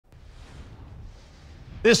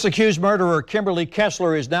This accused murderer, Kimberly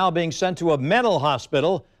Kessler, is now being sent to a mental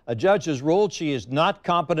hospital. A judge has ruled she is not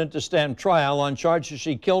competent to stand trial on charges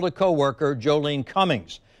she killed a co-worker, Jolene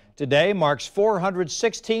Cummings. Today marks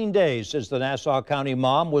 416 days since the Nassau County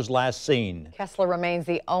mom was last seen. Kessler remains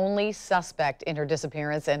the only suspect in her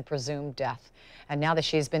disappearance and presumed death. And now that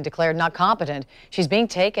she's been declared not competent, she's being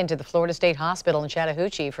taken to the Florida State Hospital in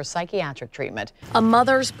Chattahoochee for psychiatric treatment. A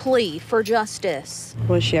mother's plea for justice.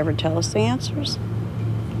 Will she ever tell us the answers?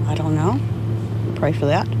 I don't know. Pray for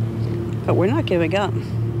that. But we're not giving up.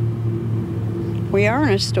 We are in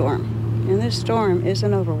a storm, and this storm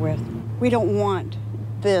isn't over with. We don't want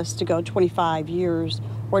this to go 25 years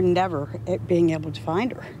or never being able to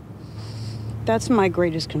find her. That's my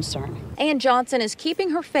greatest concern. Ann Johnson is keeping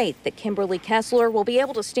her faith that Kimberly Kessler will be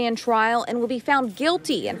able to stand trial and will be found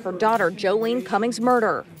guilty in her daughter Jolene Cummings'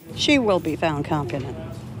 murder. She will be found competent.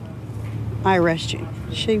 I arrest you.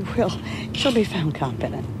 She'll be found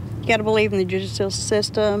competent. You got to believe in the judicial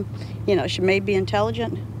system. You know, she may be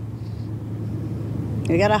intelligent.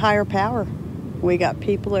 We got a higher power. We got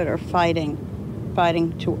people that are fighting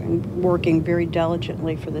to and working very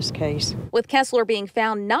diligently for this case. With Kessler being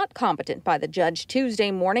found not competent by the judge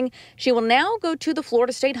Tuesday morning, she will now go to the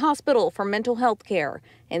Florida State Hospital for mental health care.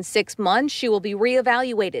 In 6 months, she will be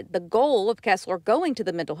reevaluated. The goal of Kessler going to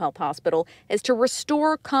the mental health hospital is to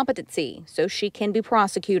restore competency so she can be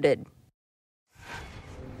prosecuted.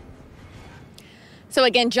 So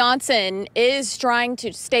again, Johnson is trying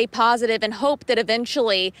to stay positive and hope that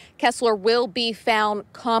eventually Kessler will be found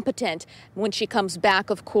competent when she comes back,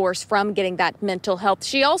 of course, from getting that mental health.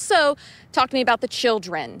 She also talked to me about the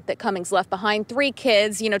children that Cummings left behind. 3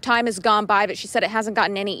 kids. You know, time has gone by, but she said it hasn't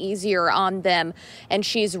gotten any easier on them. And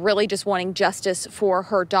she's really just wanting justice for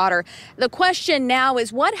her daughter. The question now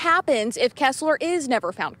is, what happens if Kessler is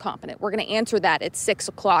never found competent? We're going to answer that at 6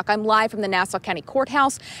 o'clock. I'm live from the Nassau County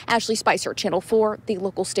Courthouse. Ashley Spicer, Channel 4, the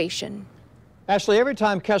local station. Ashley, every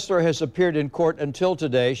time Kessler has appeared in court until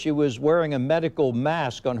today, she was wearing a medical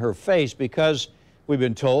mask on her face because, we've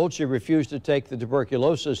been told, she refused to take the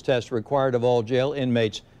tuberculosis test required of all jail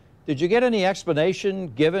inmates. Did you get any explanation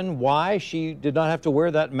given why she did not have to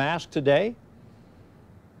wear that mask today?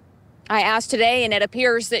 I asked today, and it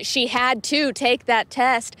appears that she had to take that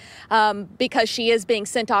test because she is being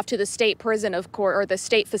sent off to the state prison, of course, or the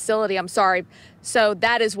state facility, I'm sorry. So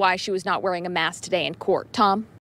that is why she was not wearing a mask today in court. Tom?